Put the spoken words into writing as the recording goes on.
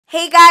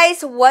Hey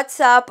guys,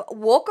 what's up?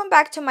 Welcome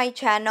back to my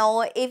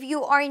channel. If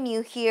you are new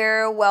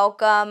here,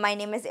 welcome. My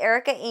name is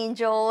Erica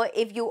Angel.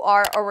 If you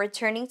are a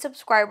returning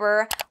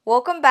subscriber,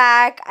 welcome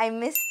back. I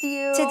missed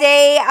you.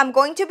 Today, I'm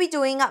going to be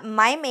doing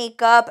my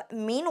makeup.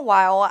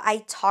 Meanwhile,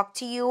 I talked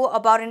to you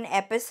about an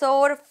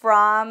episode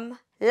from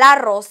La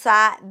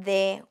Rosa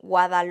de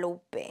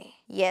Guadalupe.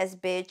 Yes,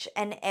 bitch,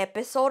 an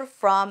episode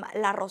from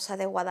La Rosa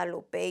de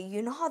Guadalupe.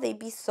 You know how they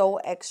be so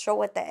extra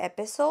with the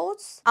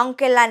episodes?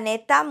 Aunque la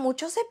neta,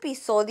 muchos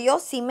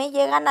episodios sí me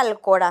llegan al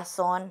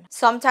corazón.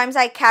 Sometimes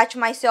I catch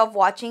myself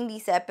watching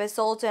these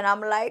episodes and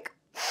I'm like,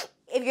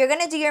 if you're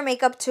gonna do your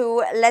makeup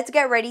too, let's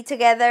get ready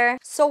together.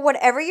 So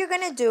whatever you're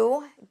gonna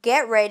do,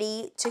 get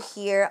ready to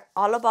hear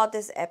all about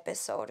this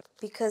episode.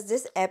 Because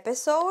this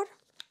episode,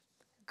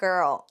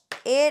 girl,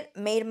 it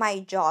made my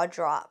jaw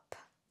drop.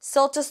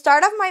 So to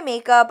start off my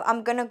makeup,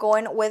 I'm gonna go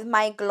in with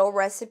my Glow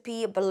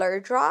Recipe Blur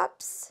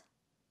Drops.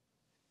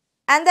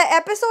 And the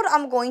episode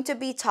I'm going to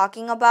be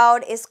talking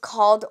about is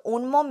called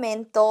Un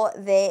Momento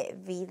de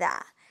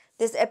Vida.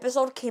 This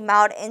episode came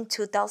out in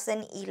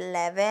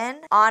 2011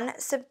 on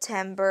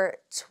September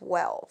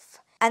 12th.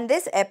 And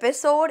this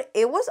episode,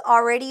 it was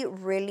already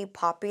really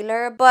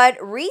popular, but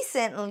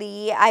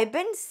recently I've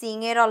been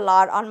seeing it a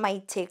lot on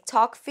my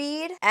TikTok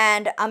feed,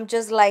 and I'm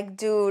just like,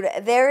 dude,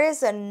 there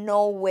is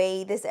no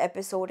way this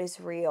episode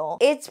is real.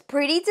 It's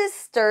pretty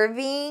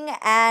disturbing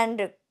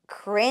and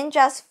cringe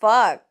as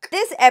fuck.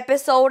 This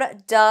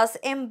episode does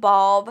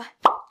involve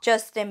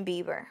Justin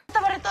Bieber.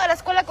 Toda la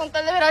escuela con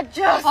tal de ver a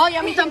Justin. Ay,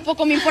 a mí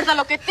tampoco me importa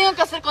lo que tengo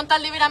que hacer con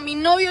tal de ver a mi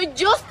novio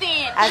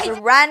Justin. As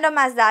random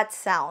as that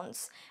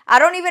sounds, I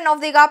don't even know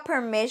if they got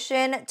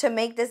permission to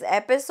make this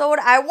episode.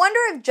 I wonder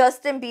if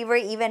Justin Bieber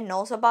even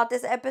knows about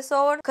this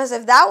episode. Because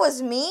if that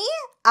was me,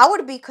 I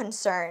would be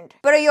concerned.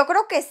 Pero yo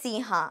creo que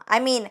sí, huh? I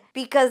mean,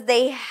 because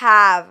they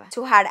have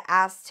to had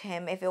asked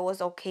him if it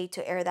was okay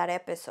to air that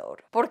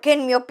episode. Porque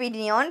en mi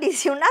opinión,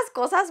 dice unas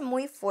cosas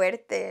muy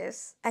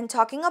fuertes. And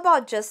talking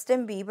about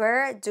Justin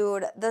Bieber,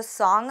 dude, the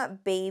song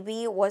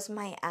Baby was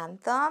my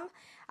anthem.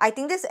 I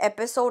think this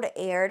episode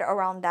aired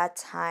around that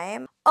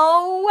time.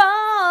 Oh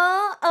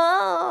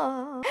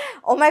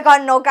my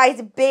god, no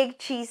guys, big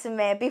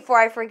chisme before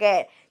I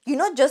forget. You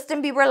know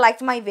Justin Bieber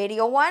liked my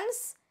video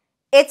once?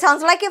 It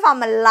sounds like if I'm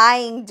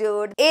lying,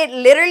 dude. It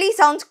literally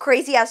sounds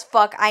crazy as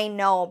fuck, I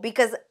know,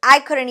 because I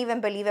couldn't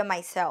even believe it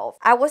myself.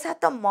 I was at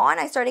the mall and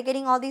I started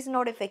getting all these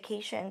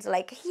notifications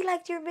like, he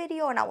liked your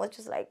video, and I was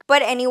just like...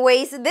 But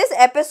anyways, this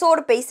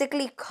episode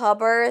basically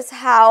covers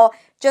how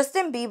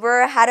Justin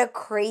Bieber had a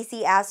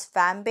crazy ass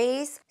fan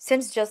base.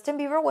 Since Justin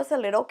Bieber was a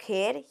little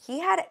kid, he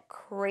had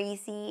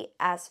crazy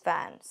ass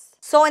fans.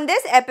 So in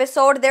this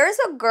episode, there is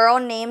a girl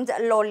named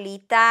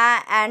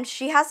Lolita and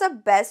she has a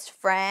best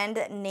friend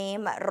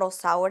named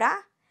Rosaura.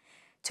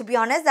 To be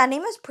honest, that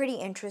name is pretty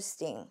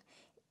interesting.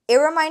 It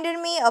reminded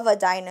me of a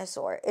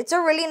dinosaur. It's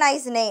a really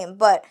nice name,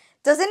 but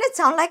doesn't it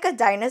sound like a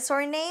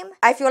dinosaur name?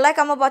 I feel like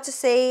I'm about to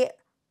say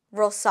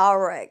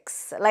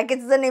Rosaurus, like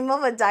it's the name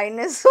of a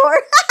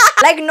dinosaur.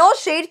 Like, no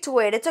shade to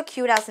it. It's a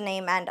cute ass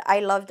name and I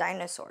love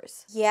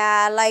dinosaurs.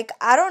 Yeah, like,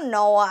 I don't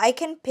know. I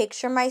can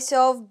picture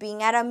myself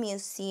being at a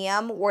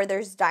museum where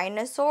there's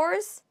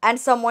dinosaurs and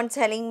someone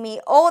telling me,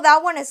 oh,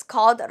 that one is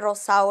called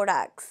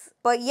Rosaurax.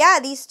 But yeah,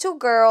 these two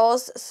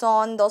girls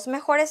son dos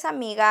mejores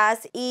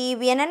amigas y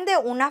vienen de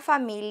una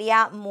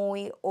familia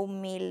muy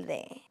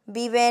humilde.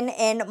 Viven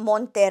en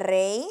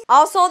Monterrey.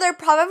 Also, they're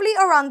probably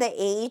around the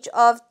age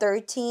of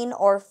 13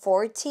 or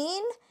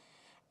 14.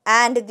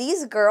 And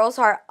these girls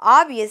are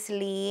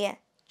obviously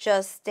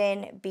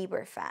Justin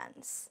Bieber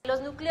fans. Los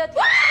nucleados.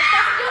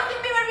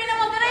 Justin Bieber viene a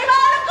Monterrey. Va a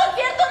dar un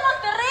concierto en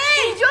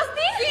Monterrey.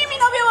 Justin? Sí, mi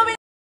novio va a venir.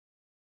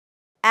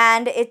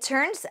 And it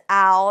turns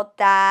out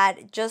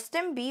that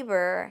Justin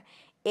Bieber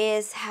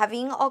is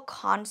having a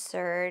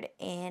concert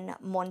in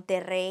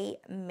Monterrey,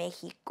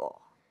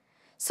 Mexico.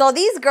 So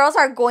these girls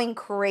are going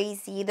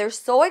crazy. They're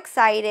so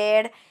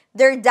excited.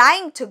 They're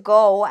dying to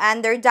go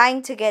and they're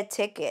dying to get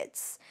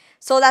tickets.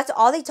 So that's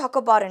all they talk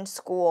about in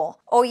school.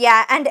 Oh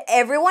yeah, and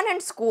everyone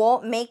in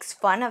school makes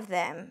fun of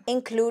them,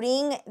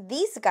 including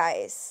these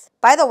guys.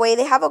 By the way,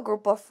 they have a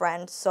group of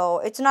friends, so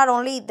it's not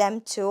only them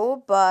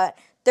two, but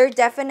they're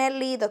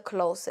definitely the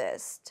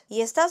closest. Y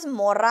estas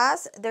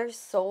morras, they're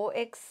so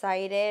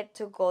excited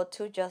to go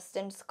to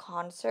Justin's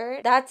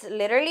concert. That's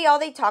literally all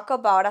they talk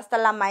about. Hasta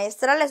la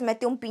maestra les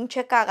mete un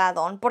pinche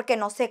cagadón porque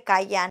no se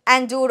callan.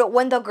 And dude,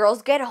 when the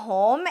girls get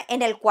home,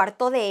 en el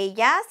cuarto de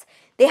ellas,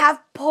 they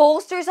have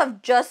posters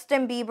of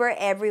Justin Bieber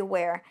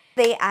everywhere.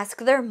 They ask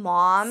their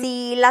mom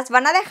si las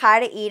van a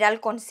dejar ir al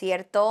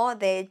concierto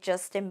de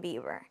Justin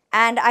Bieber.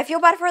 And I feel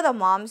bad for the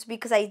moms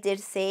because I did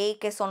say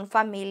que son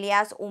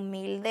familias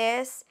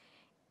humildes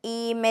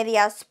y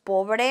medias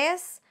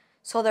pobres.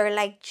 So they're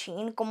like,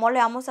 chin, ¿cómo le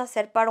vamos a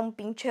hacer para un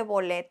pinche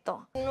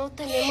boleto? No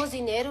tenemos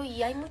dinero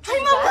y hay muchos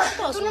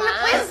gastos, tú no me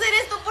puedes hacer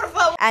esto, por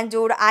favor. And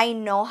dude, I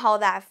know how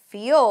that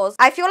feels.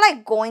 I feel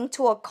like going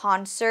to a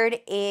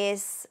concert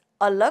is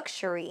a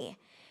luxury.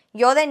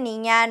 Yo de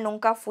niña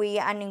nunca fui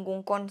a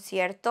ningún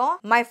concierto.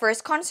 My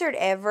first concert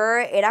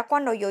ever era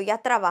cuando yo ya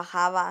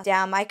trabajaba.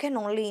 Damn, I can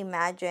only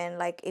imagine,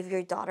 like, if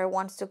your daughter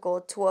wants to go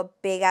to a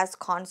big-ass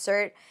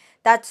concert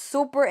that's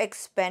super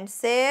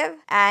expensive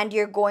and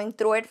you're going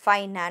through it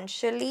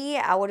financially,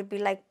 I would be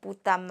like,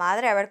 puta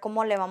madre, a ver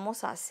cómo le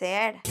vamos a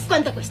hacer.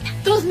 ¿Cuánto cuesta?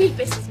 2,000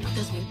 pesos.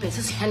 2,000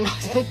 pesos, hija, no,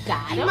 es muy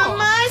caro.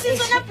 Mamá, ese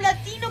suena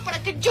platino para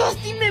que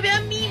Justin me vea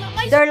a mí,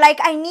 mamá. They're like,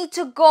 I need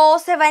to go,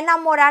 se va a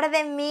enamorar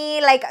de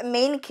mí, like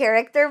main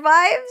character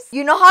vibes.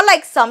 You know how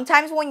like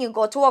sometimes when you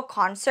go to a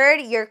concert,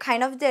 you're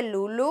kind of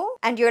delulu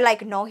and you're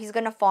like, no, he's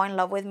gonna fall in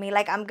love with me,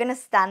 like I'm gonna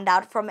stand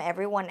out from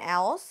everyone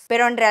else.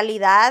 Pero en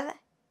realidad,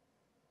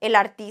 el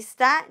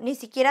artista ni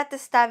siquiera te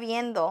está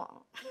viendo.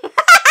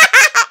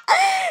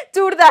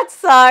 Dude, that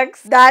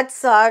sucks. That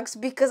sucks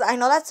because I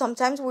know that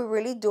sometimes we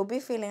really do be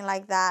feeling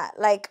like that.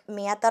 Like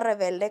me at the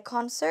Rebelde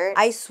concert,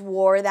 I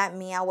swore that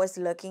Mia was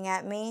looking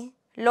at me.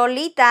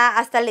 Lolita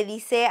hasta le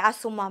dice a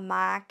su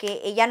mamá que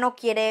ella no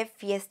quiere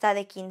fiesta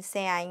de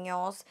 15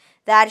 años,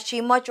 that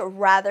she much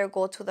rather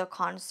go to the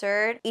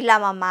concert. Y la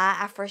mamá,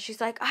 at first,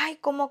 she's like, ay,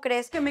 ¿cómo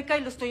crees? Que me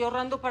cae, lo estoy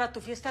ahorrando para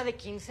tu fiesta de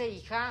 15,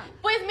 hija.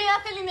 Pues me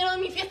das el dinero de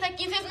mi fiesta de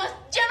 15, es más,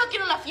 ya no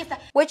quiero la fiesta.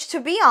 Which, to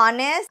be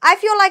honest, I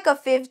feel like a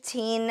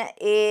 15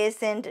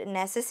 isn't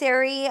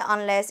necessary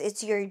unless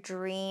it's your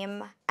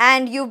dream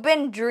and you've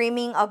been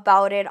dreaming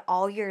about it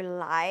all your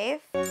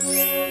life.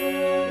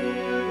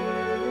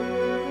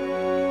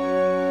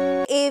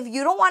 If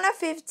you don't want a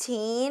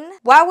 15,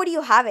 why would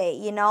you have it,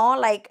 you know?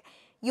 Like,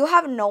 you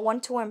have no one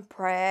to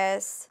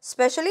impress,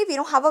 especially if you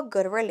don't have a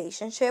good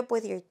relationship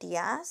with your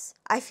tías.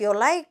 I feel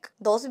like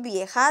those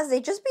viejas, they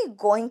just be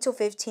going to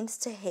 15s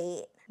to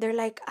hate. They're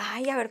like,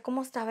 ay, a ver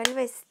cómo estaba el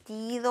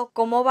vestido,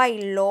 cómo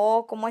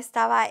bailó, cómo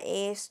estaba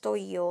esto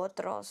y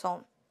otro.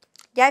 So,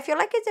 yeah, I feel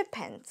like it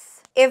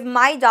depends. If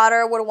my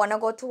daughter would want to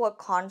go to a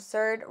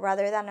concert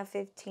rather than a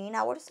 15,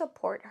 I would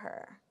support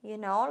her. You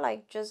know,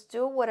 like just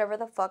do whatever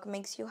the fuck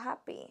makes you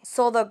happy.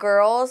 So the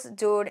girls,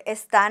 dude,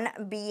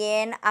 están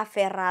bien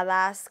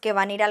aferradas que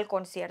van a ir al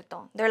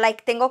concierto. They're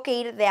like, tengo que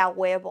ir de a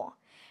huevo.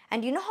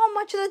 And you know how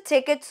much the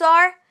tickets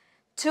are?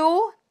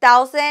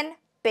 2,000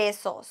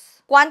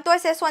 pesos. ¿Cuánto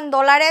es eso en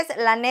dólares?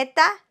 La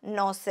neta,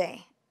 no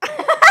sé.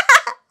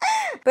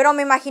 Pero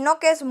me imagino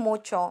que es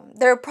mucho.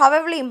 They're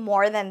probably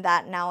more than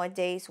that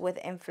nowadays with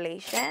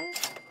inflation.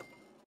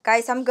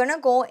 Guys, I'm gonna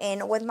go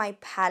in with my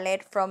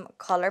palette from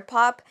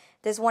ColourPop.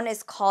 This one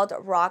is called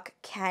Rock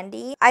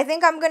Candy. I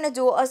think I'm gonna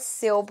do a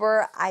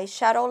silver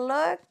eyeshadow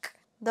look.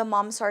 The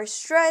moms are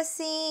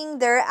stressing.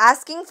 They're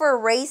asking for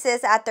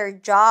raises at their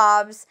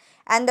jobs.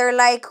 And they're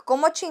like,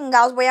 ¿cómo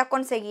chingados voy a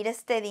conseguir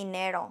este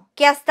dinero?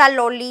 Que hasta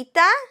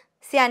Lolita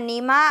se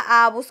anima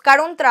a buscar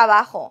un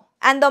trabajo.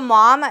 And the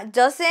mom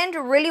doesn't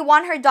really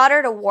want her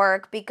daughter to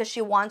work because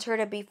she wants her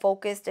to be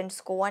focused in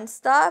school and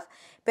stuff.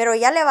 Pero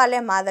ella le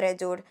vale madre,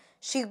 dude.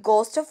 She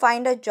goes to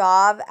find a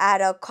job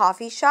at a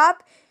coffee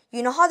shop.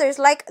 You know how there's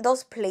like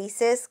those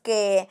places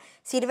que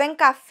sirven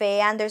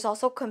café and there's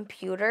also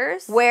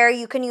computers where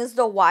you can use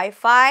the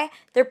Wi-Fi.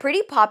 They're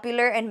pretty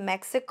popular in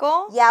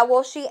Mexico. Yeah,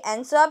 well, she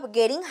ends up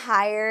getting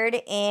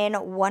hired in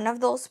one of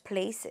those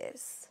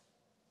places.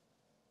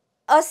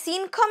 A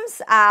scene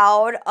comes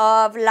out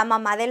of la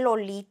mamá de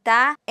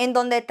Lolita en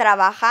donde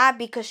trabaja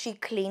because she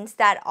cleans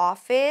that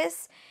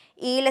office.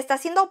 Y le está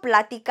haciendo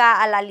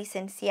plática a la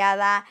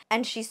licenciada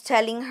and she's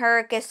telling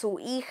her que su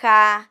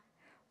hija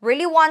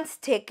really wants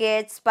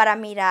tickets para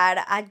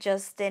mirar a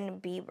Justin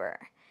Bieber.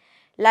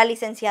 La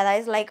licenciada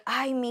is like,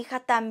 ay, mi hija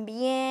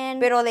también.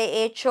 Pero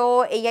de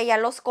hecho, ella ya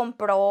los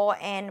compró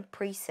en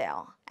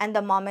pre-sale. And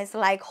the mom is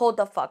like, hold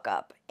the fuck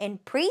up. In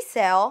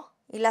pre-sale.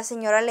 Y la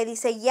señora le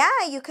dice, yeah,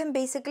 you can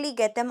basically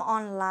get them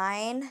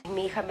online.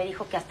 Mi hija me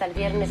dijo que hasta el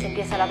viernes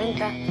empieza la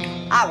venta.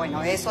 Ah,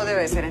 bueno, eso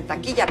debe ser en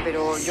taquilla,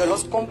 pero yo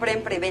los compré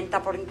en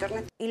preventa por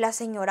internet. Y la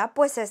señora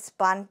pues se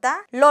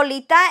espanta.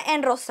 Lolita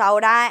and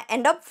Rosaura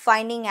end up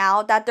finding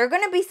out that they're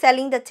gonna be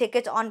selling the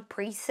tickets on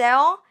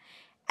pre-sale.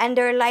 And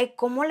they're like,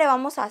 ¿cómo le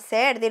vamos a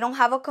hacer? They don't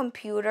have a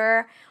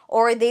computer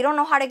or they don't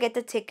know how to get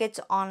the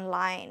tickets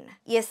online.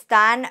 Y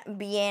están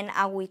bien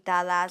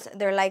agüitadas.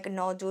 They're like,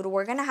 no, dude,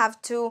 we're gonna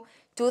have to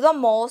do the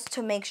most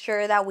to make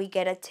sure that we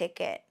get a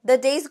ticket. The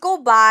days go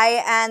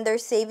by and they're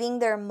saving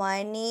their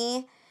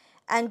money.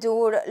 And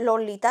dude,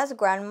 Lolita's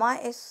grandma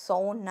is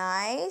so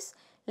nice.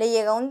 Le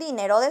llega un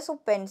dinero de su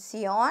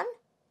pensión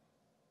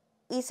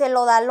y se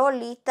lo da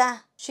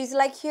Lolita. She's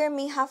like, here,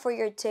 mija, for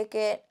your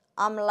ticket.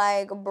 I'm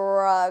like,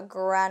 bruh,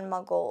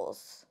 grandma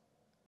goals.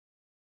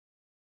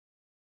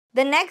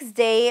 The next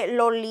day,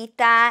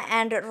 Lolita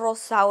and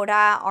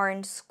Rosaura are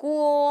in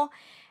school.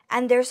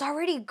 And there's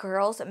already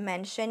girls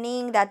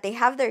mentioning that they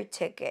have their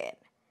ticket.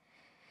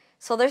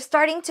 So they're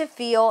starting to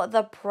feel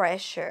the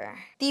pressure.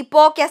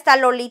 Tipo que hasta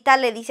Lolita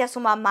le dice a su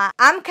mamá,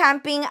 I'm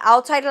camping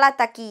outside la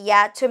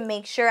taquilla to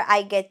make sure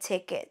I get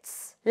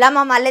tickets. La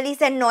mamá le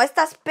dice, no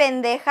estás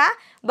pendeja,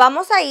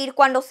 vamos a ir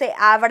cuando se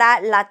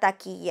abra la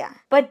taquilla.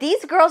 But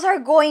these girls are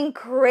going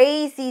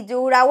crazy,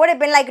 dude. I would have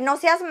been like, no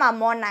seas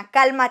mamona,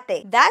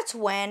 cálmate. That's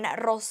when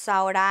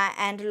Rosaura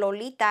and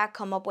Lolita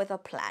come up with a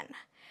plan.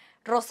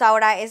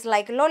 Rosaura is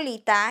like,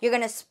 Lolita, you're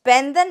gonna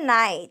spend the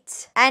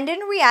night. And in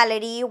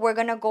reality, we're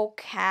gonna go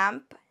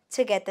camp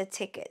to get the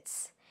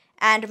tickets.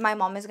 And my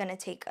mom is gonna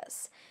take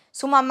us.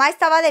 Su mamá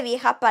estaba de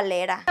vieja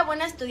palera.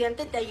 Buena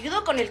estudiante, te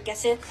ayudo con el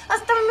quehacer.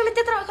 Hasta me metí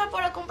a trabajar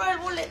para comprar el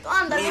boleto.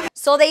 Ándale.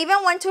 So they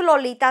even went to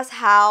Lolita's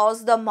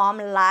house. The mom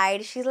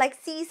lied. She's like,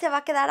 sí, se va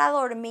a quedar a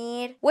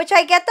dormir. Which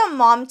I get the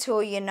mom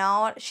too, you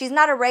know. She's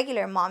not a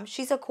regular mom.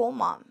 She's a cool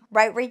mom.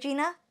 Right,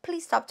 Regina?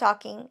 Please stop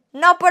talking.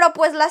 No, pero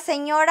pues la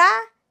señora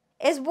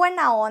es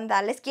buena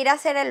onda, les quiere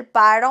hacer el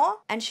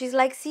paro. And she's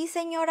like, sí,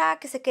 señora,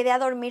 que se quede a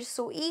dormir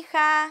su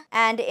hija.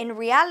 And in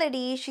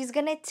reality, she's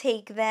gonna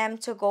take them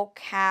to go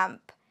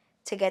camp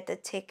to get the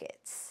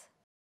tickets.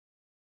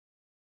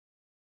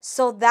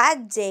 So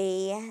that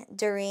day,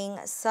 during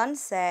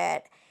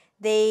sunset,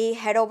 they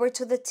head over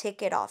to the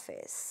ticket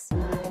office.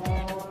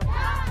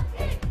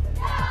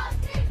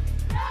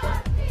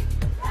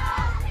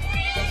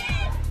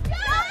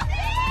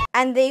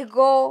 And they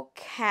go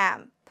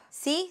camp.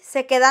 ¿Sí?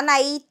 Se quedan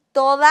ahí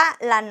toda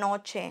la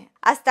noche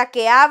hasta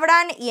que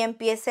abran y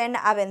empiecen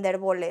a vender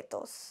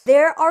boletos.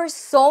 There are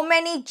so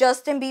many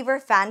Justin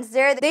Bieber fans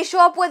there. They show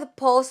up with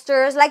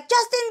posters like,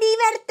 Justin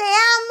Bieber, te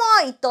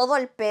amo, y todo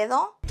el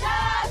pedo.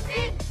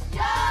 Justin,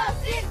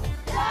 Justin,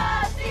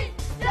 Justin,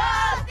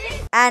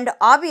 Justin. And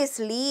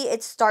obviously,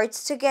 it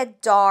starts to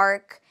get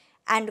dark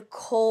and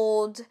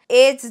cold.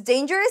 It's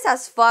dangerous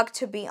as fuck,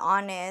 to be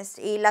honest.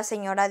 Y la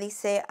señora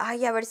dice,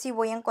 ay, a ver si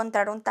voy a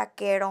encontrar un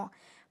taquero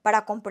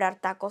para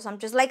comprar tacos. I'm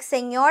just like,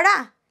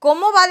 señora,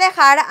 ¿cómo va a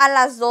dejar a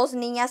las dos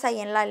niñas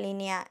ahí en la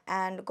línea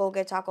and go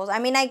get tacos? I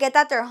mean, I get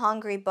that they're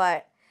hungry,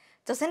 but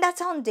doesn't that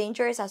sound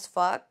dangerous as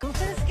fuck?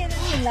 Ustedes queden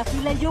en la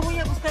fila y yo voy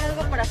a buscar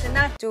algo para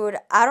cenar. Dude,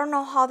 I don't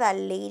know how that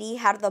lady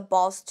had the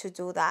balls to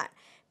do that,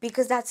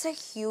 because that's a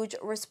huge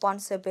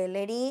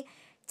responsibility.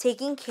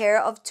 Taking care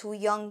of two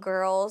young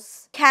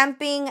girls,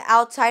 camping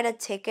outside a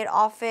ticket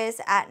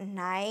office at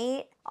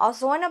night,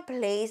 also in a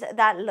place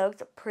that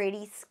looked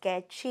pretty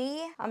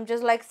sketchy. I'm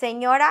just like,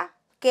 señora,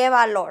 qué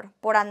valor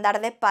por andar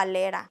de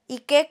palera.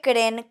 ¿Y qué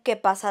creen que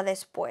pasa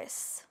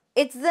después?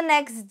 It's the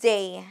next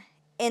day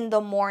in the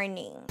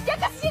morning. ¡Ya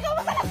casi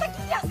llegamos a la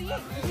taquilla! Sí.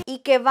 Y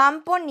que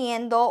van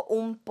poniendo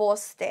un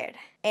póster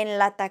en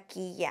la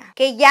taquilla.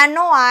 Que ya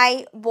no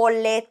hay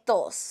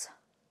boletos.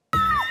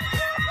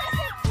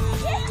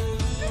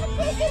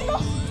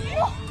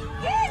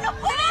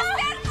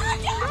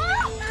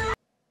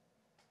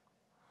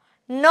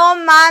 No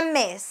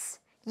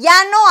mames, ya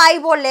no hay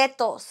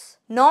boletos.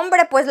 No,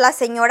 hombre, pues la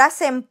señora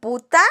se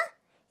emputa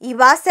y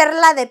va a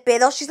hacerla de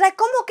pedo. She's like,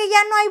 ¿cómo que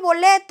ya no hay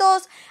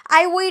boletos?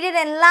 I waited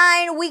in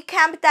line, we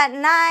camped at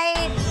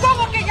night.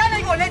 ¿Cómo que ya no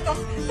hay boletos?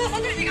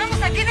 Nosotros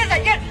llegamos aquí desde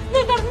ayer,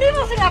 nos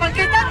dormimos en la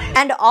banqueta.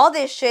 And all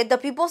this shit, the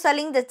people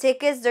selling the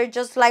tickets, they're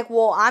just like,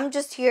 well, I'm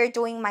just here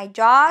doing my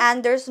job.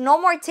 And there's no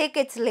more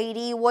tickets,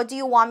 lady. What do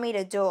you want me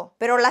to do?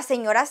 Pero la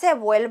señora se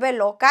vuelve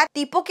loca.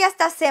 Tipo que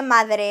hasta se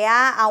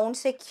madrea a un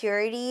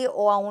security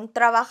o a un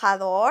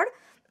trabajador.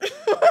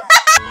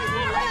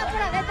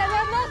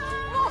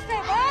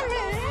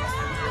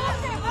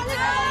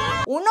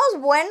 Unos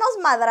buenos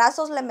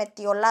madrazos le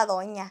metió la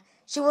doña.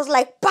 She was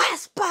like,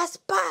 paz, paz,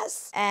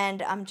 paz.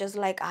 And I'm just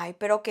like, ay,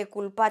 pero qué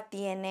culpa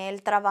tiene el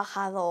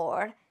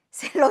trabajador.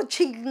 Se lo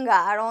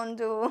chingaron,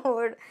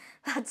 dude.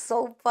 That's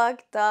so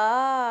fucked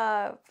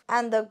up.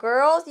 And the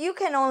girls, you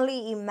can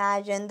only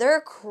imagine.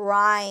 They're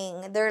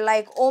crying. They're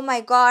like, oh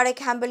my God, I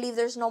can't believe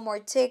there's no more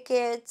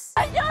tickets.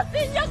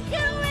 Justin, yo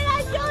quiero ver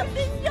a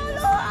Justin, yo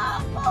lo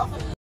amo.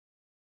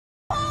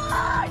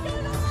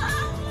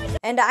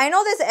 And I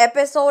know this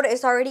episode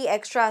is already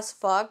extra as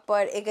fuck,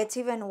 but it gets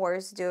even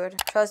worse, dude.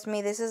 Trust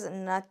me, this is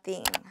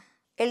nothing.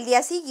 El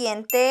día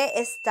siguiente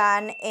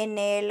están en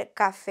el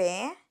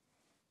café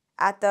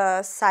at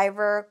the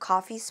Cyber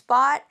coffee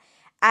spot,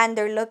 and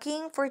they're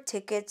looking for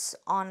tickets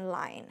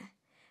online.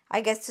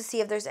 I guess to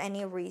see if there's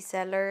any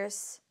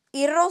resellers.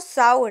 Y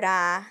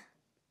Rosaura,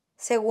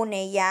 según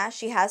ella,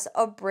 she has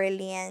a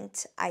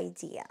brilliant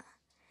idea.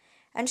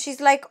 And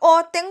she's like,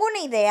 oh, tengo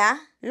una idea.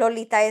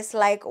 Lolita is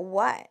like,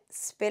 what?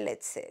 Spill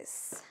it,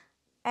 sis.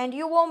 And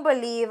you won't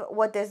believe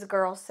what this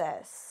girl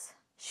says.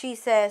 She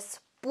says,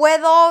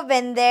 puedo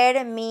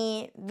vender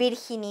mi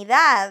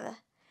virginidad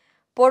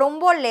por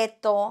un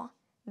boleto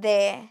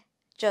de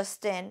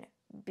Justin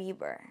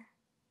Bieber.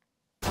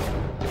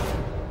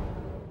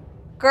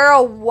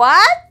 Girl,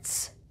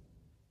 what?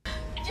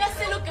 Ya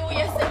sé lo que voy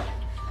a hacer.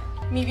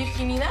 Mi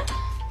virginidad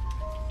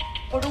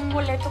por un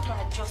boleto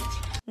para Justin.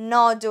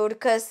 No, dude,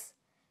 because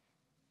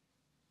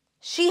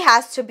she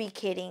has to be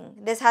kidding.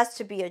 This has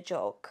to be a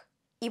joke.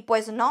 Y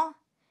pues no.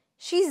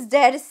 She's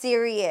dead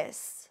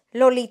serious.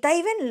 Lolita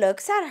even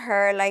looks at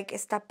her like,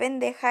 esta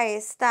pendeja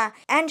esta.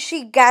 And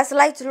she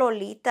gaslights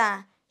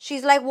Lolita.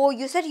 She's like, well,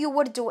 you said you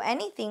would do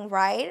anything,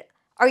 right?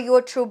 Are you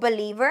a true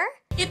believer?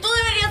 Y tú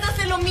deberías de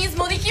hacer lo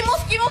mismo.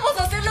 Dijimos que íbamos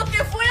a hacer lo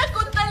que fuera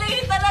con tal de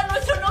gritar a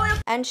nuestro novio.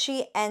 And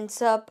she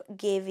ends up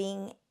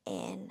giving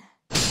in.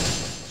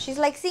 She's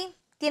like, sí,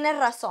 tienes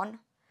razón.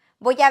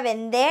 Voy a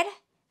vender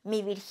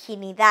mi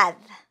virginidad.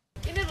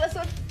 Tienes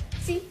razón,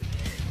 sí.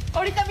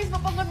 Ahorita mismo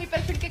pongo en mi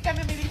perfil que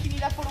cambio mi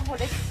virginidad por un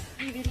boleto.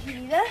 ¿Mi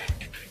virginidad?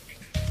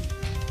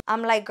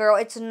 I'm like, girl,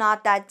 it's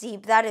not that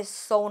deep. That is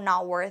so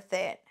not worth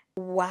it.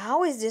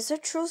 Wow, is this a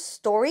true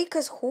story?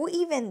 Because who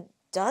even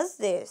does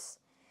this?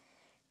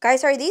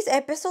 Guys, are these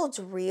episodes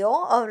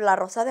real of La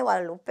Rosa de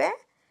Guadalupe?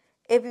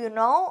 If you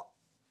know,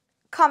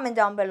 comment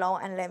down below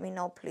and let me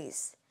know,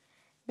 please.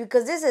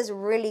 Because this is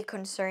really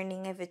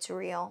concerning if it's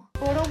real.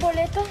 Por un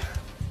boleto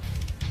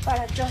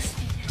para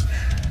Justin.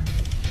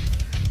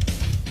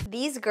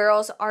 These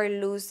girls are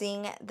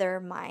losing their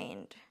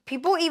mind.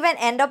 People even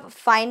end up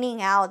finding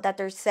out that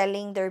they're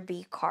selling their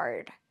B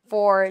card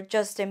for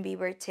Justin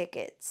Bieber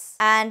tickets.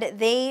 And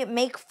they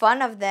make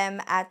fun of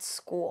them at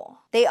school.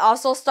 They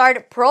also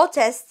start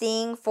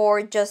protesting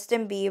for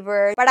Justin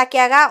Bieber para que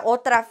haga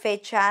otra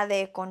fecha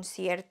de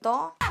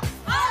concierto.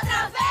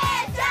 ¡Otra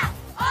fecha!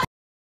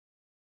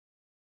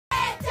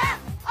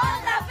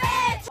 ¡Otra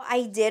fecha!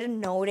 I did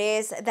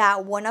notice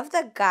that one of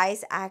the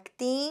guys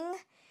acting,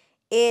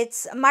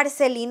 it's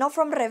Marcelino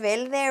from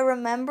Rebelde,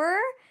 remember?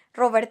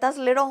 Roberta's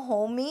little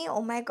homie.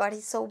 Oh my god,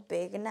 he's so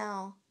big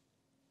now.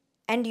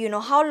 And you know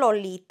how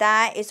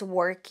Lolita is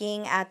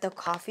working at the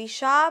coffee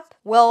shop?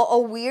 Well, a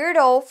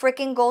weirdo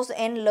freaking goes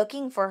in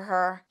looking for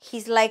her.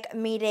 He's like,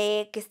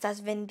 mire, que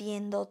estás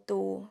vendiendo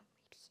tu...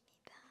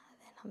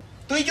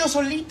 Tú y yo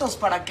solitos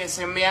para que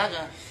se me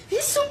haga.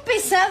 ¡Es un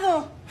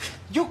pesado!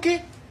 ¿Yo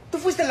qué? ¿Tú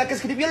fuiste la que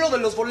escribió lo de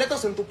los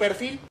boletos en tu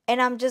perfil? And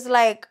I'm just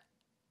like,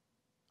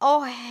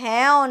 oh,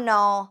 hell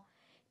no.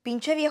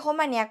 Pinche viejo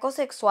maníaco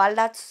sexual,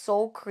 that's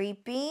so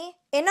creepy.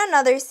 In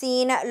another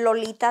scene,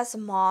 Lolita's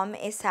mom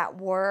is at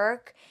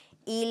work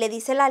y le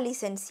dice la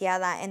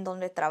licenciada en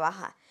donde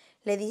trabaja.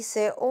 Le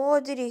dice, oh,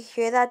 did you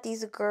hear that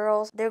these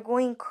girls, they're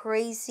going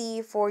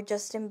crazy for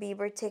Justin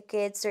Bieber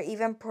tickets. They're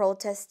even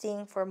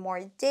protesting for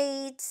more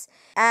dates.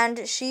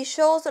 And she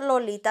shows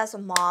Lolita's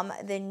mom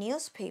the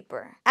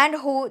newspaper. And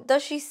who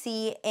does she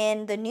see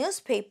in the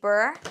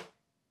newspaper?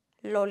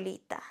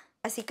 Lolita.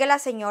 Así que la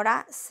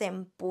señora se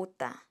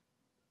emputa.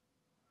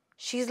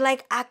 She's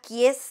like,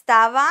 aquí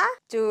estaba.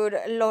 Dude,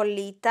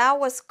 Lolita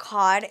was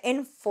caught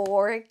in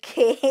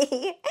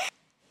 4K.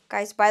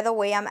 Guys, by the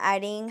way, I'm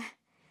adding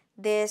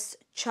this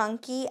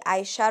chunky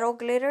eyeshadow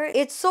glitter.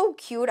 It's so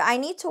cute. I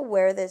need to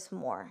wear this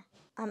more.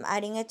 I'm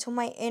adding it to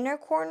my inner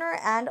corner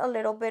and a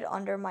little bit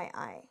under my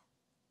eye.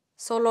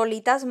 So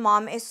Lolita's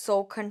mom is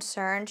so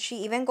concerned. She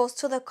even goes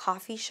to the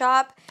coffee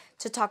shop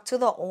to talk to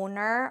the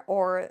owner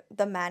or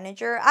the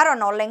manager. I don't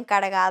know, la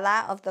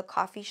encargada of the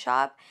coffee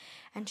shop.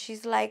 And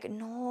she's like,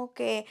 no,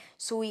 que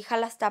su hija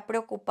la está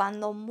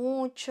preocupando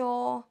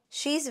mucho.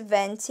 She's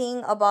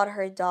venting about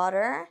her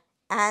daughter.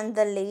 And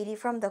the lady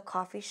from the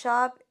coffee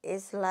shop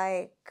is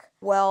like,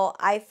 well,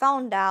 I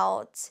found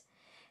out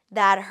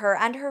that her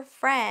and her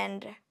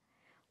friend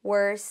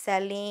were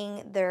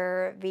selling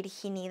their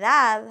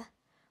virginidad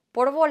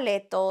por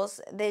boletos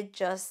de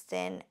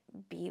Justin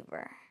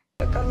Bieber.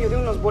 A cambio de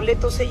unos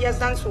boletos, ellas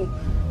dan su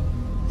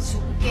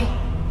 ¿qué?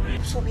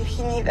 Su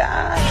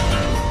virginidad.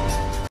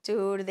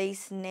 Dude, they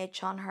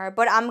snitch on her.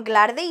 But I'm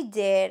glad they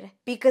did.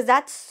 Because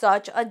that's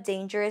such a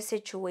dangerous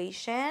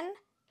situation.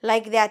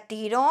 Like that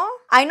tiro.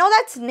 I know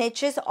that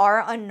snitches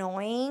are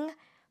annoying.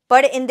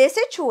 But in this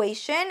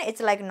situation, it's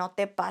like, no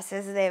te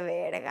pases de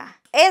verga.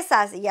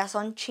 Esas ya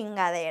son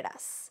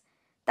chingaderas.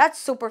 That's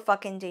super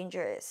fucking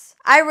dangerous.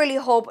 I really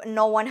hope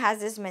no one has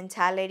this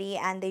mentality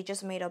and they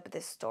just made up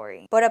this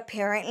story. But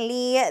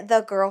apparently,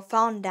 the girl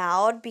found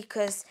out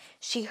because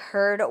she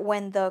heard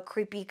when the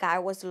creepy guy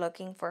was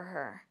looking for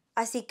her.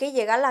 Así que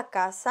llega a la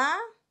casa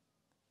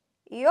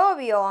y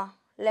obvio,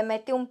 le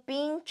mete un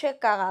pinche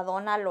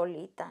cagadón a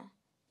Lolita.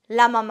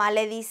 La mamá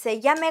le dice,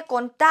 ya me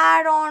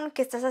contaron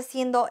que estás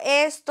haciendo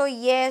esto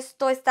y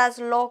esto, estás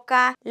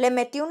loca. Le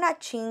metió una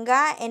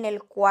chinga en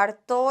el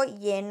cuarto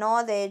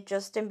lleno de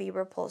Justin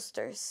Bieber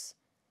posters.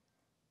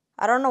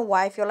 I don't know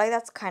why, I feel like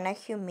that's kind of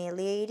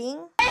humiliating.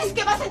 Es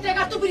que vas a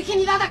entregar tu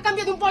virginidad a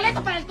cambio de un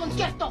boleto para el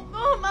concierto.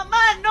 No,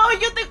 mamá, no,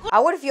 yo te... I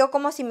would feel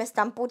como si me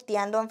están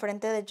puteando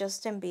enfrente de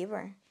Justin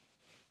Bieber.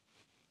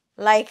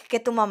 Like, que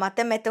tu mamá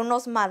te mete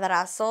unos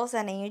madrazos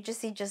and then you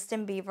just see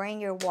Justin Bieber in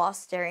your wall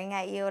staring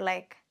at you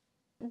like...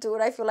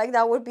 Dude, I feel like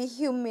that would be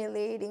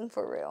humiliating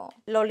for real.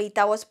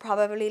 Lolita was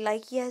probably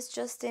like, yes,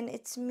 Justin,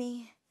 it's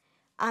me.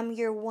 I'm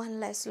your one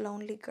less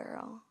lonely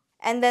girl.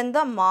 And then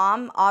the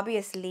mom,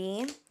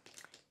 obviously,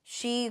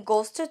 she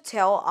goes to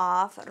tell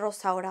off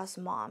Rosaura's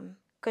mom.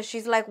 Because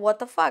she's like, what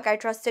the fuck? I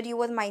trusted you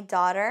with my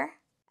daughter.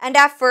 And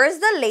at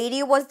first, the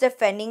lady was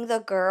defending the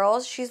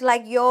girls. She's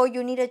like, yo,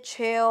 you need to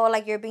chill.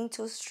 Like, you're being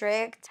too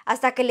strict.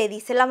 Hasta que le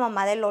dice la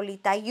mamá de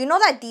Lolita, you know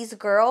that these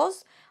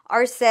girls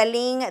are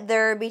selling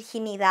their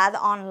virginidad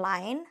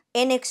online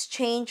in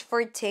exchange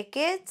for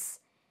tickets.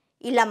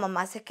 Y la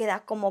mamá se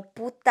queda como,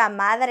 puta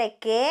madre,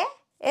 ¿qué?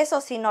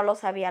 Eso sí no lo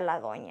sabía la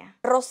doña.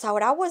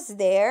 Rosaura was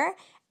there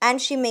and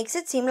she makes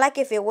it seem like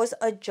if it was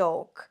a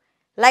joke.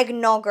 Like,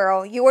 no,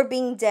 girl, you were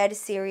being dead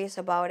serious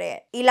about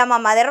it. Y la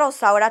mamá de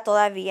Rosaura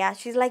todavía,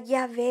 she's like,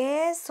 ya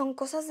ves, son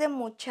cosas de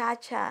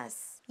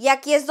muchachas. Y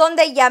aquí es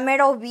donde ya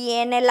mero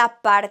viene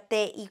la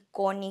parte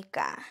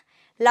icónica.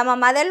 La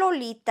mamá de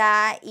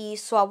Lolita y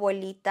su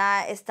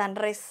abuelita están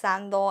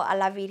rezando a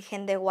la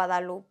Virgen de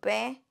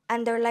Guadalupe.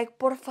 And they're like,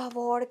 por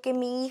favor, que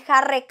mi hija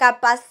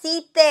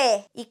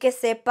recapacite y que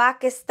sepa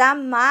que está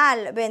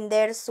mal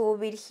vender su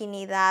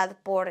virginidad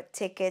por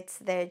tickets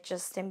de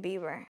Justin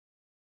Bieber.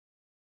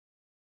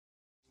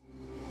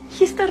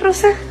 ¿Y esta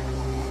rosa?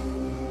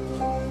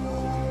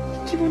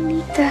 Qué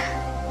bonita.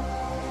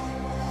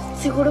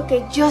 Seguro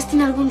que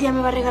Justin algún día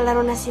me va a regalar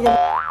una así de...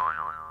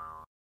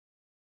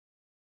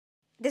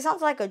 This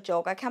sounds like a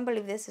joke. I can't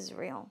believe this is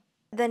real.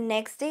 The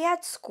next day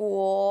at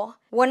school,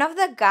 one of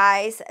the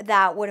guys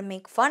that would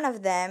make fun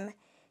of them,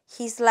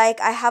 he's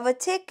like, I have a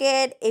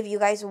ticket. If you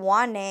guys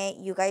want it,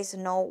 you guys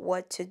know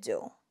what to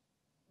do.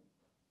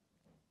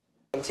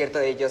 Concierto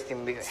de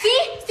Justin Bieber. ¡Sí!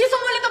 ¡Sí es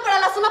un boleto para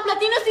la zona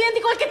platino! ¡Es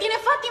idéntico al que tiene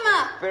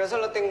Fátima! Pero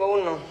solo tengo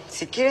uno.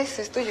 Si quieres,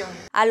 es tuyo.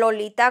 A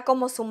Lolita,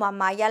 como su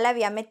mamá ya le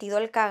había metido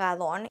el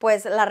cagadón,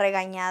 pues la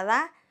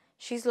regañada,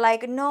 she's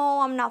like,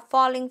 no, I'm not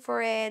falling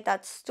for it.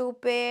 That's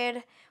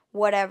stupid.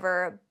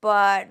 Whatever.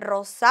 But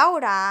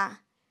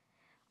Rosaura,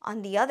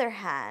 on the other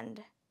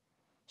hand,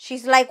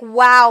 she's like,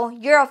 wow,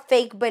 you're a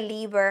fake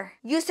believer.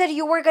 You said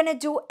you were gonna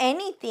do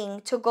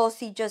anything to go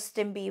see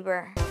Justin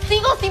Bieber.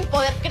 Sigo sin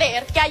poder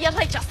creer que hayas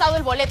rechazado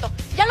el boleto.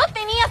 Ya lo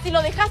tenías y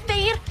lo dejaste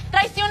ir.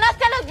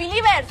 Traicionaste a los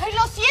Believers. ¡Ay,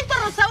 lo siento,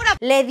 Rosaura!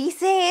 Le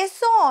dice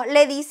eso.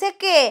 Le dice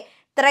que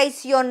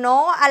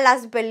traicionó a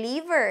las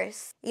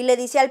Believers. Y le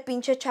dice al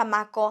pinche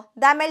chamaco,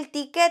 dame el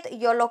ticket,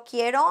 yo lo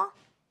quiero.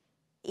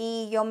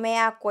 Y yo me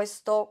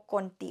acuesto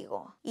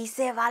contigo. Y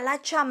se va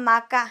la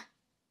chamaca.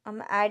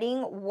 I'm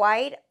adding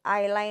white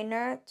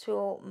eyeliner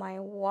to my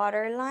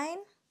waterline.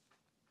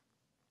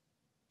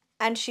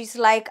 And she's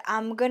like,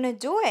 I'm gonna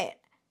do it.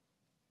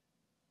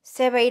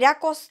 Se va a ir a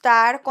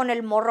acostar con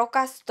el morro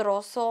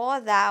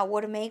castroso that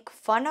would make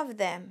fun of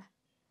them.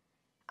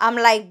 I'm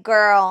like,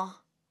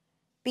 girl,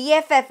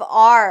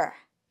 BFFR.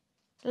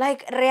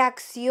 Like,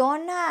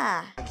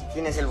 reacciona. Aquí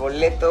tienes el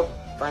boleto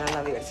para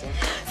la diversión.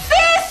 ¡Sí,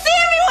 sí!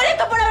 ¡Mi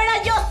boleto para ver a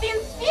Justin!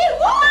 ¡Sí!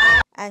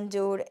 ¡Wow! And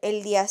dude,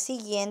 el día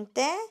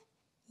siguiente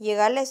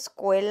llega a la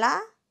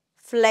escuela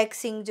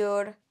flexing,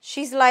 dude.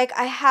 She's like,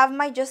 I have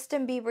my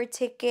Justin Bieber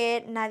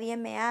ticket. Nadie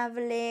me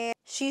hable.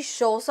 She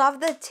shows off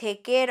the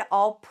ticket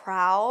all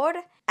proud.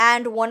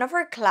 And one of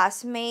her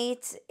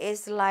classmates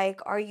is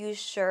like, are you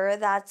sure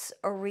that's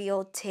a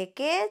real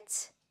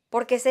ticket?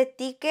 Porque ese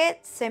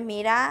ticket se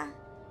mira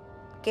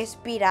que es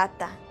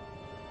pirata.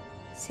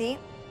 ¿Sí?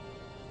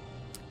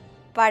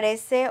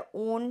 Parece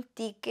un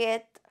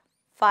ticket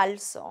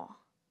falso.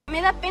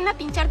 Me da pena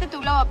pincharte tu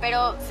globo,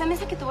 pero se me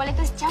hace que tu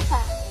boleto es chafa.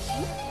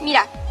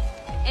 Mira,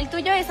 el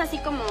tuyo es así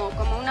como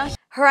una hojita.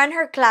 Her and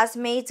her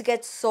classmates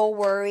get so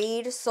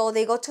worried, so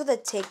they go to the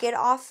ticket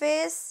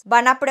office.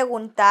 Van a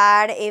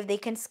preguntar if they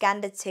can scan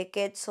the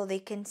ticket so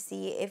they can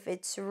see if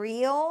it's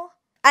real.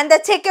 And the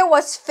ticket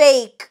was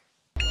fake.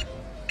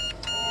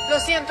 Lo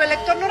siento, el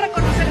lector no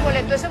reconoce el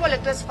boleto. Ese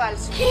boleto es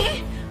falso.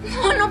 ¿Qué?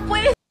 No, no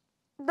puede.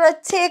 The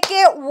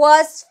ticket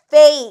was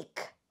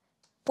fake.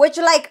 Which,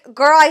 like,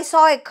 girl, I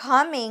saw it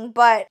coming,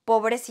 but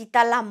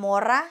pobrecita la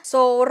morra.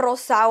 So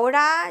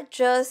Rosaura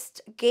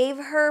just gave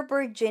her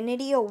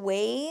virginity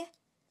away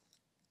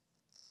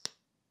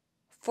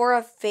for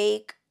a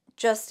fake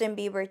Justin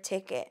Bieber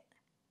ticket.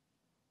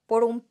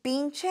 Por un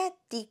pinche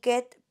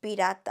ticket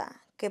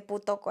pirata. Qué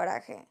puto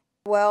coraje.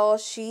 Well,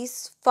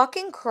 she's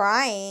fucking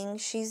crying.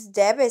 She's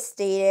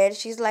devastated.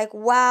 She's like,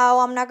 wow,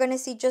 I'm not gonna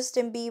see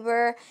Justin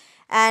Bieber.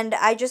 And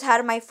I just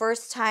had my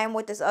first time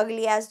with this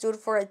ugly ass dude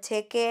for a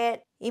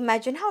ticket.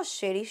 Imagine how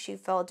shitty she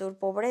felt, dude.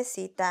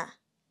 Pobrecita.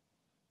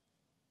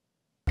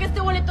 Que este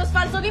boleto es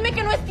falso. Dime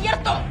que no es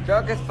cierto.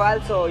 Creo que es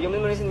falso. Yo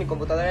mismo lo hice en mi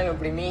computadora y lo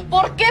imprimí.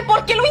 ¿Por qué?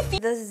 ¿Por qué lo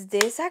hiciste? Does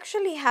this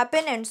actually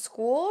happen in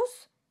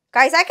schools?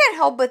 Guys, I can't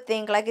help but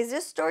think, like, is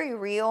this story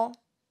real?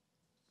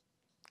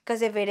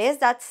 Because if it is,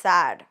 that's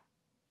sad.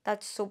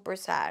 That's super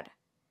sad.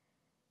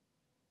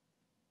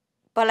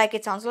 But, like,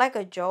 it sounds like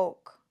a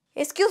joke.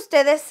 Es que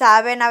ustedes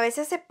saben, a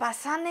veces se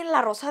pasan en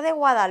la Rosa de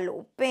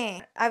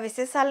Guadalupe. A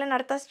veces salen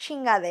hartas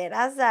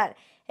chingaderas that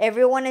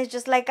everyone is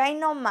just like, ay,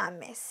 no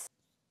mames.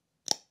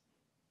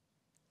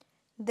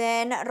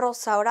 Then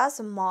Rosaura's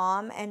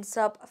mom ends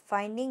up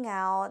finding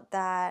out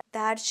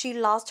that she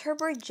lost her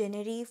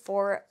virginity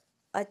for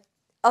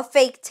a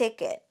fake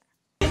ticket.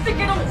 Dijiste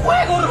que era un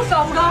juego,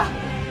 Rosaura.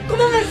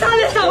 ¿Cómo me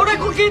sales ahora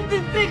con que te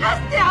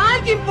entregaste a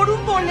alguien por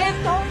un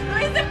boleto? Lo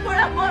hice por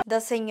amor.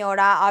 The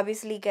señora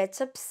obviously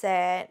gets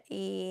upset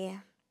y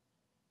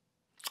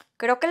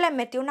creo que le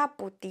mete una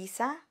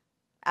putiza.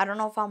 I don't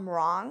know if I'm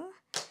wrong.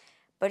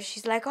 But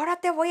she's like, ahora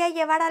te voy a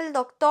llevar al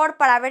doctor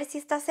para ver si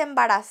estás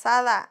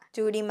embarazada.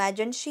 Dude,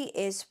 imagine she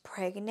is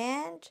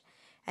pregnant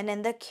and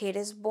then the kid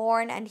is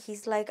born and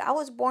he's like, I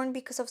was born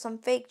because of some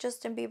fake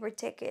Justin Bieber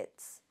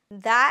tickets.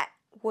 That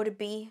would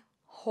be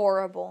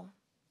horrible.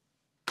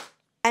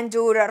 And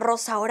dude,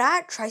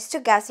 Rosaura tries to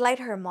gaslight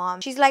her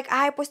mom. She's like,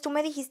 ay, pues tú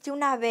me dijiste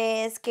una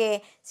vez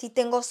que si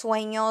tengo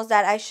sueños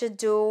that I should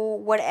do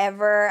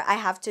whatever I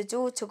have to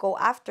do to go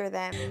after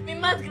them. Mi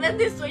más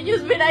grande sueño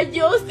es ver a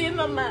Justin,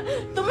 mamá.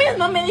 Tú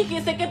misma me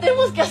dijiste que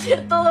tenemos que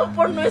hacer todo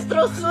por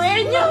nuestro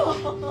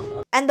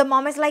sueño. And the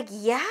mom is like,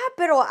 yeah,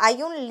 pero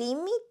hay un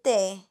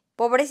límite.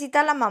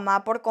 Pobrecita la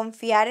mamá por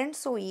confiar en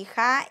su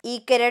hija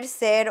y querer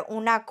ser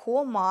una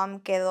cool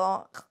mom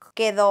quedó.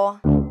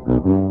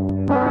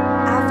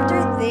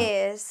 After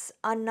this,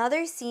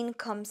 another scene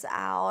comes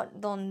out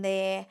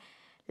donde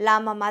la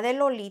mamá de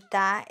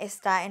Lolita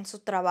está en su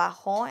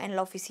trabajo en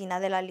la oficina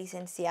de la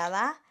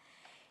licenciada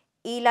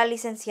y la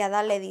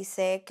licenciada le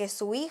dice que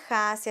su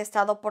hija se ha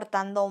estado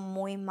portando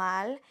muy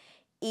mal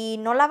y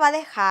no la va a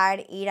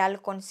dejar ir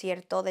al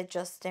concierto de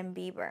Justin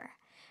Bieber,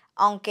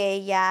 aunque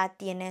ella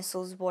tiene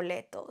sus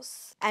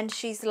boletos. And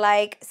she's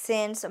like,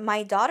 since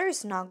my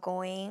daughter's not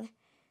going,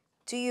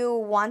 do you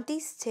want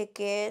these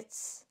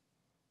tickets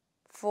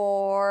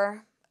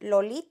for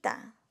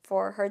Lolita,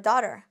 for her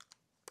daughter?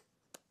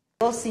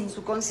 Sin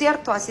su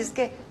concierto, así es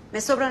que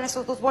me sobran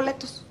esos 2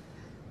 boletos.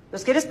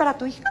 ¿Los quieres para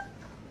tu hija?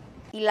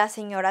 Y la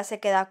señora se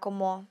queda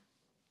como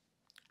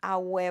a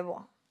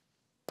huevo.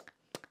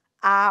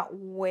 A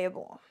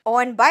huevo. Oh,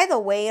 and by the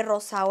way,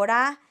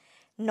 Rosaura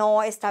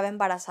no estaba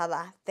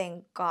embarazada,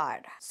 thank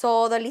God.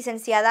 So the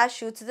licenciada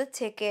shoots the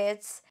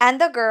tickets and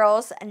the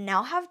girls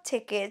now have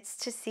tickets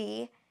to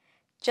see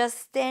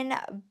Justin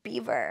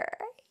Bieber.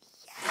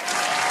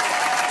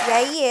 Y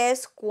ahí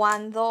es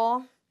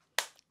cuando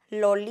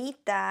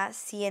Lolita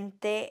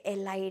siente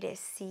el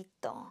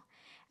airecito.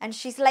 And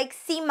she's like,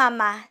 sí,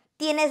 mamá,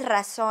 tienes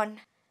razón.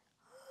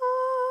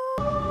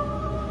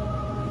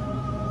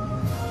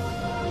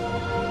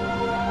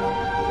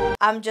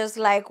 I'm just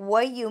like,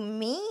 what you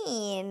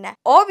mean?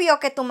 Obvio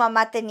que tu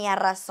mamá tenía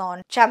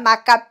razón.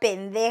 Chamaca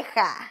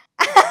pendeja.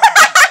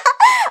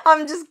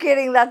 I'm just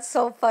kidding. That's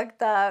so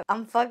fucked up.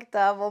 I'm fucked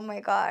up. Oh my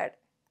God.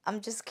 I'm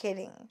just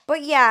kidding.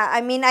 But yeah, I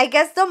mean, I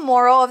guess the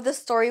moral of the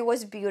story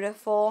was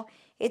beautiful.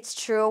 It's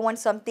true, when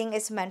something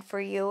is meant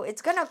for you,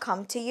 it's gonna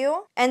come to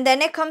you. And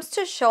then it comes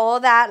to show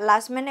that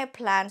last minute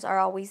plans are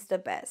always the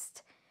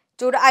best.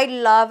 Dude, I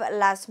love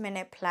last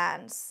minute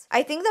plans.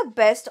 I think the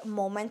best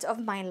moments of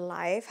my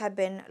life have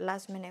been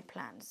last minute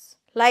plans.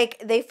 Like,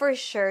 they for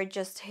sure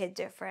just hit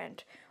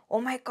different.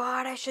 Oh my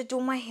God, I should do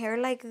my hair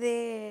like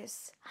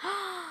this.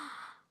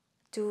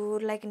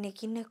 Dude, like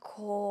Nicki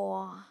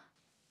Nicole.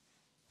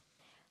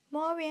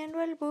 Moviendo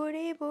el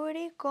booty,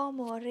 booty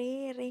como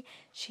Riri.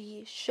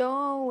 She's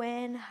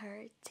showing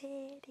her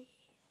titties.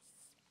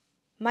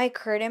 My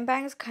curtain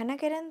bangs kind of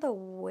get in the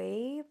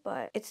way,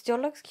 but it still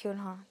looks cute,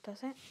 huh?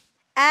 Does it?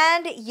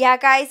 And yeah,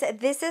 guys,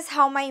 this is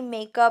how my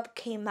makeup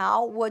came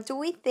out. What do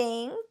we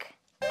think?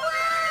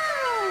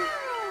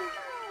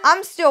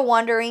 I'm still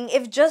wondering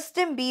if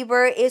Justin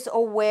Bieber is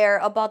aware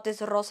about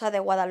this Rosa de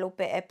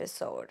Guadalupe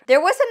episode. There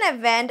was an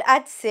event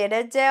at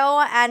Citadel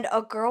and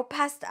a girl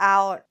passed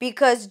out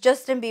because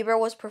Justin Bieber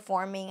was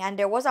performing and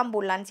there was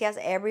ambulancias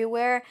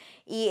everywhere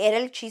y era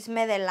el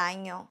chisme del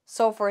año.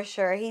 So for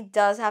sure, he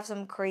does have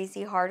some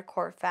crazy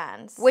hardcore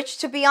fans. Which,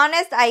 to be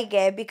honest, I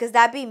get because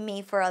that'd be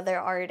me for other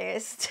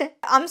artists.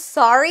 I'm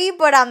sorry,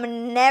 but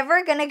I'm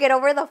never gonna get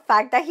over the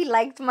fact that he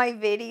liked my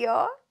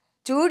video.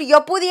 Dude, yo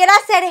pudiera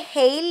ser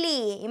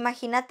Hailey.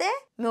 Imagínate,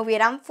 me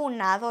hubieran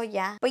funado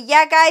ya. But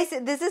yeah, guys,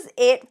 this is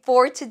it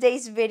for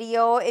today's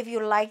video. If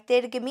you liked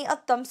it, give me a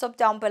thumbs up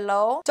down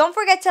below. Don't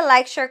forget to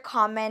like, share,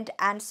 comment,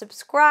 and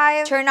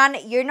subscribe. Turn on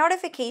your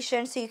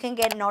notifications so you can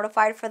get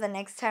notified for the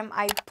next time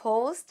I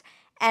post.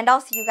 And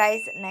I'll see you guys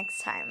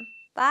next time.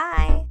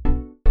 Bye.